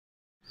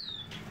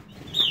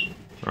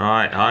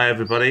Right, hi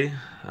everybody.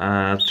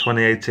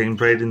 2018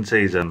 breeding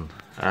season.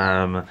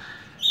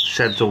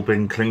 Shed's all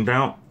been cleaned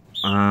out.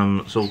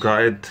 It's all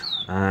gutted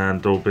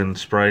and all been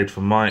sprayed for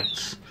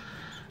mites.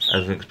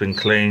 Everything's been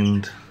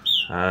cleaned.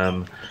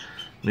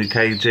 New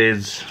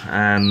cages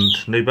and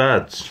new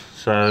birds.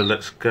 So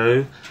let's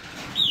go.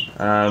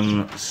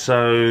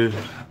 So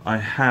I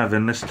have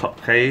in this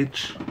top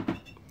cage.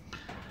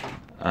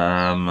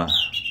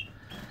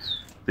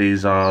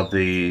 These are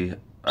the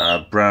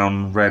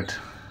brown red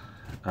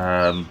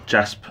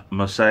jasp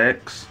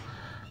mosaics.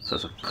 So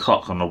it's a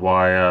cock on the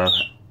wire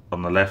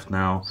on the left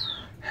now,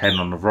 hen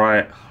on the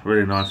right.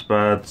 Really nice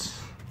birds.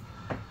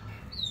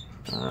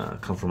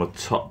 Come from a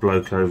top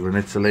bloke over in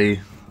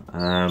Italy.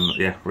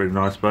 Yeah, really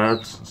nice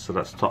birds. So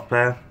that's top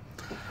pair.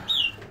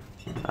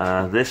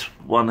 This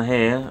one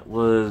here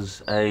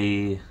was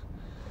a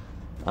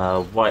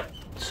white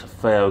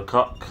Feo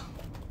cock.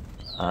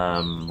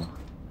 And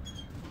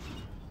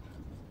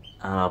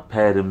I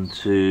paired him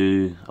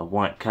to a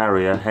white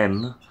carrier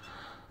hen.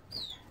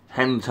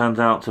 Hen turns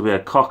out to be a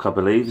cock, I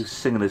believe. He's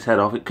singing his head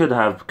off. It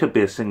could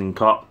be a singing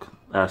cock,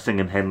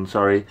 singing hen,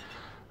 sorry,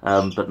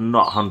 but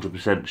not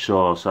 100%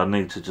 sure. So I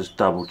need to just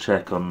double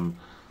check on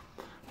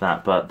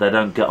that. But they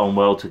don't get on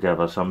well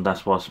together, so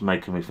that's what's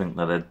making me think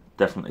that they're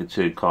definitely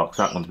two cocks.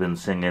 That one's been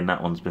singing,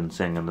 that one's been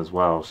singing as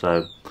well.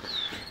 So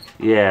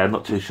yeah,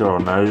 not too sure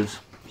on those.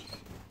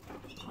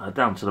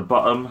 Down to the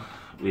bottom,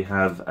 we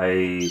have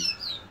a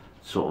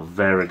sort of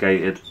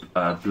variegated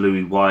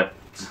bluey white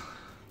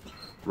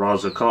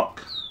Raza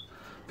cock.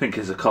 I think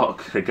it's a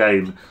cock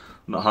again,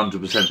 not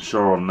 100%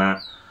 sure on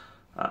that.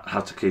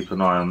 Have to keep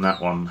an eye on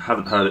that one.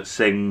 Haven't heard it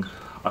sing.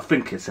 I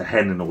think it's a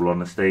hen in all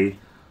honesty.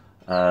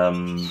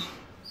 So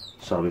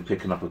I'll be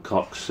picking up a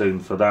cock soon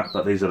for that.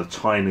 But these are the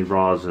tiny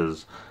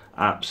Razas,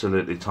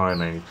 absolutely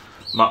tiny,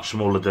 much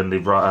smaller than the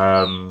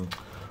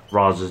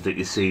Razas that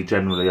you see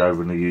generally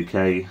over in the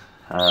UK.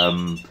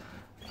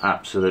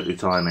 Absolutely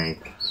tiny.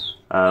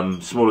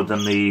 Smaller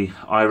than the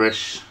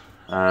Irish.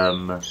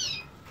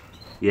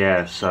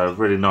 Yeah, so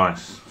really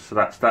nice. So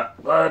that's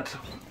that bird.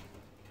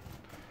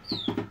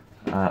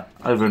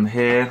 Over in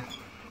here,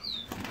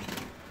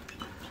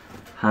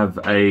 have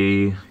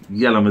a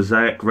yellow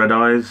mosaic red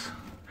eyes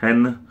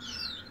hen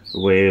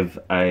with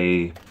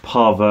a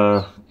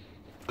Parva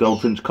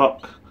goldfinch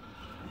cock.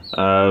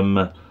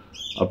 I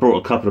brought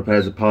a couple of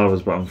pairs of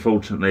Parvas, but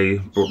unfortunately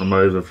brought them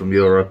over from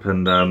Europe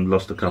and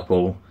lost a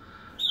couple.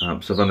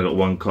 So I've only got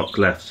one cock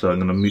left, so I'm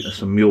going to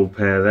some mule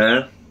pair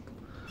there.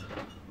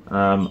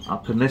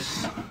 Up in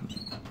this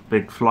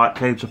big flight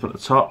cage up at the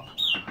top,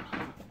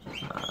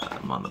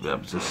 might not be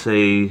able to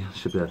see,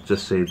 should be able to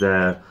just see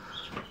there.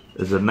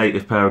 There's a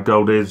native pair of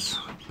goldies,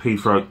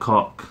 pea-throat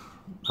cock,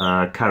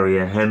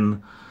 carrier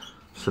hen.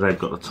 So they've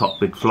got the top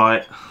big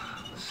flight.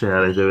 See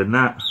how they're doing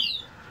that.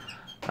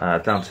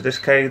 Down to this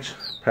cage,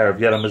 pair of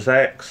yellow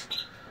mosaics.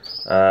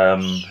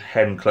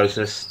 Hen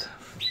closest,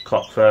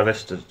 cock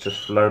furthest, has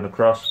just flown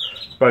across.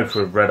 Both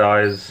with red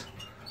eyes.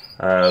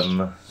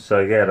 So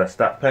yeah, that's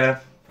that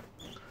pair.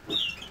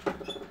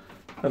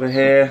 Over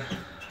here,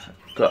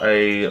 got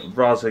a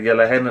Raza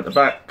yellow hen at the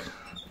back.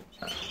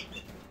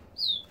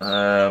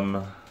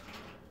 And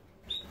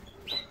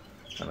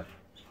a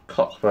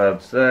cock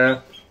birds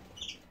there.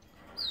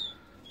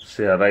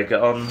 See how they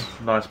get on.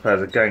 Nice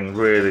pairs, again,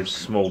 really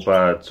small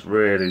birds,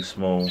 really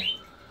small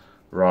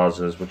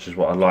Razas, which is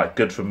what I like.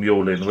 Good for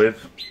muling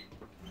with.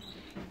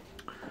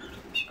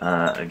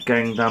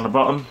 Again, down the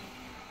bottom,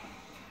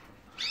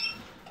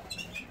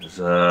 this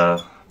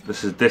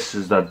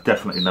is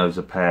definitely knows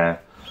a pair.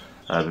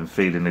 Been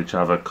feeding each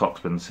other.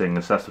 Cock's been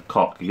singing. So that's a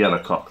cock, yellow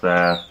cock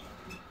there,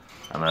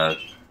 and a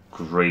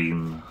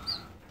green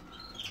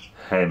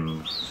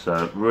hen.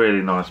 So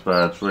really nice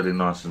birds, really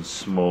nice and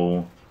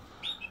small,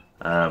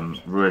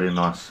 really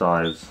nice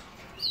size.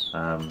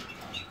 So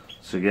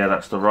yeah,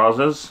 that's the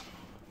Razas.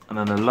 And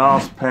then the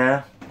last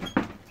pair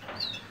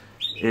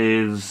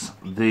is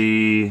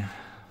the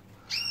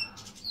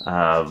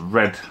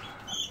red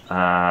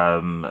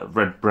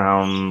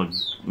brown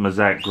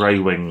mosaic grey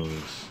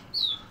wings.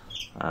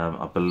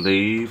 I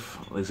believe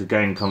these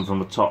again come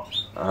from a top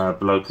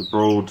bloke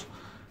abroad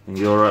in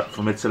Europe,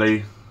 from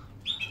Italy.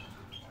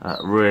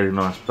 Really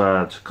nice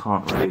birds.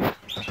 Can't really,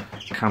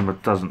 camera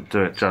doesn't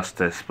do it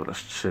justice, but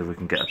let's see if we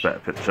can get a better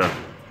picture.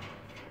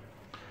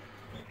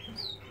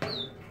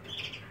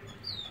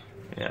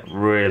 Yeah,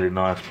 really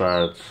nice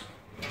birds.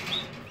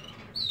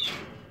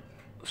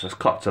 So it's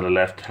cock to the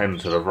left, hen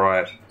to the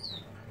right.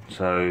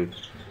 So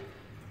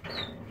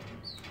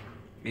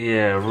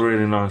yeah,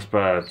 really nice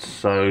birds.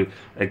 So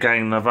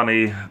again, I've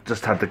only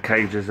just had the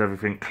cages,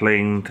 everything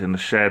cleaned in the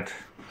shed.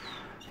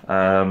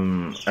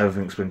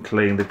 Everything's been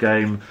cleaned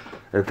again.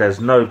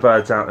 There's no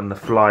birds out in the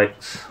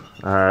flights.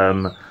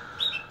 Got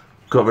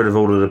rid of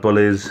all of the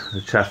bullies, the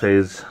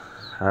chaffies,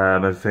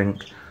 everything.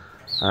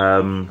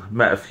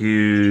 Met a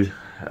few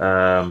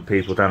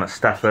people down at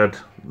Stafford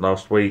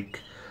last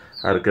week.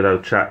 Had a good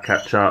old chat,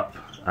 catch up.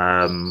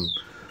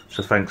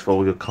 So thanks for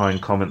all your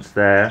kind comments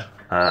there.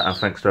 And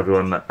thanks to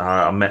everyone that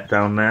I met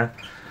down there.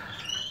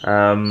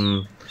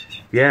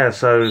 yeah,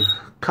 so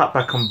cut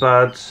back on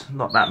birds.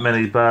 Not that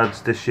many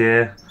birds this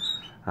year,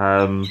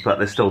 but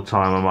there's still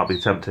time. I might be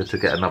tempted to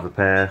get another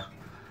pair.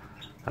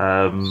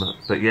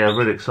 But yeah,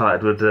 really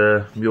excited with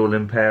the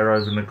Mulin pair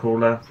over in the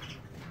cooler.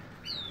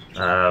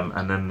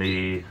 And then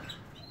the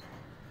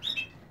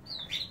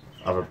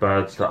other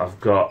birds that I've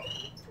got,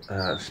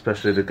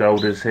 especially the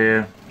goldies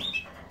here.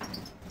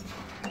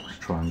 Let's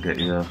try and get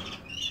you.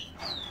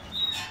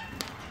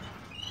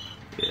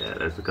 Yeah,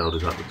 there's the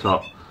goldies at the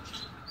top.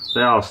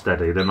 They are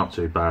steady, they're not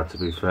too bad to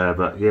be fair,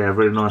 but yeah,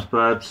 really nice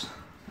birds.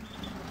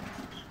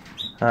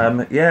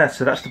 Yeah,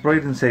 so that's the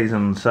breeding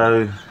season,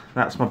 so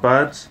that's my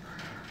birds.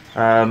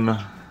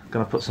 Gonna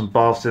put some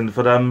baths in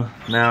for them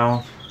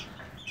now,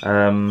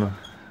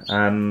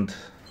 and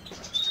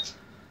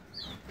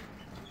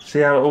see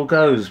how it all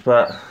goes,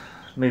 but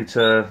they've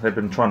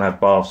been trying to have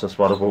baths, that's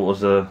why the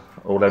waters are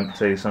all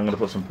empty, so I'm going to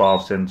put some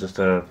baths in just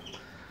to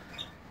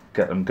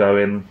get them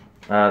going.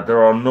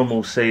 There are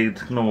normal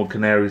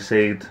canary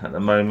seed at the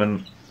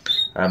moment,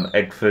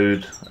 egg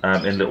food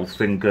in little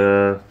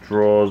finger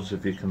drawers,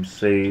 if you can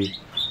see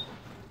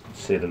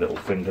the little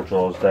finger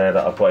drawers there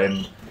that I've got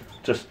in.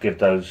 Just give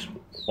those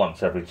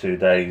once every 2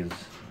 days,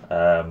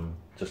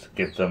 just to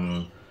give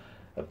them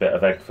a bit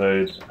of egg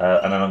food,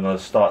 and then I'm going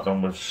to start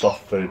them with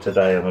soft food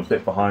today. I'm a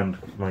bit behind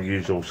my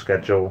usual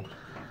schedule,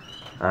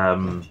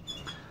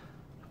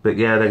 but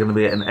yeah, they're going to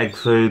be getting egg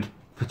food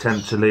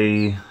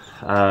potentially.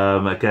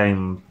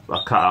 Again,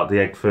 I cut out the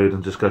egg food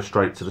and just go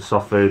straight to the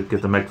soft food,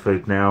 give them egg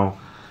food now,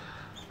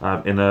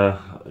 in a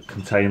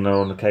container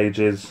on the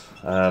cages.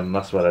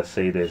 That's where their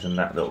seed is, in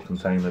that little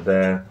container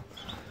there.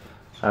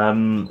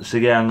 So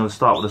yeah, I'm going to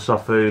start with the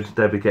soft food.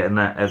 They'll be getting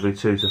that every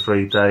 2 to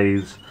 3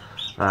 days.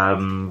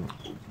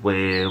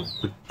 We're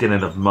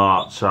beginning of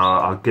March, so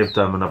I'll give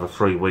them another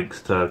 3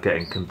 weeks to get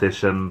in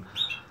condition.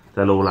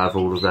 They'll all have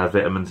all of their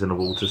vitamins in the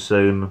water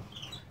soon.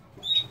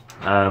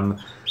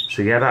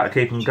 So yeah, that'll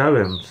keep them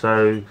going.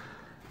 So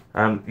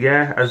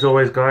yeah, as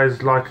always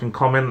guys, like and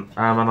comment,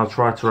 and I'll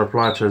try to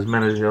reply to as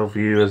many of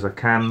you as I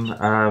can.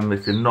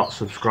 If you're not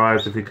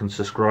subscribed, if you can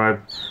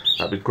subscribe,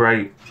 that'd be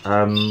great.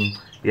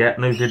 Yeah,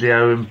 new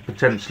video in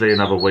potentially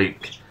another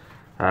week,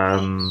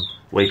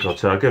 week or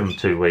two. I'll give them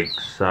 2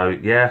 weeks. So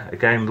yeah,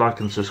 again, like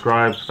and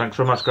subscribe. Thanks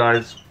very much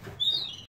guys.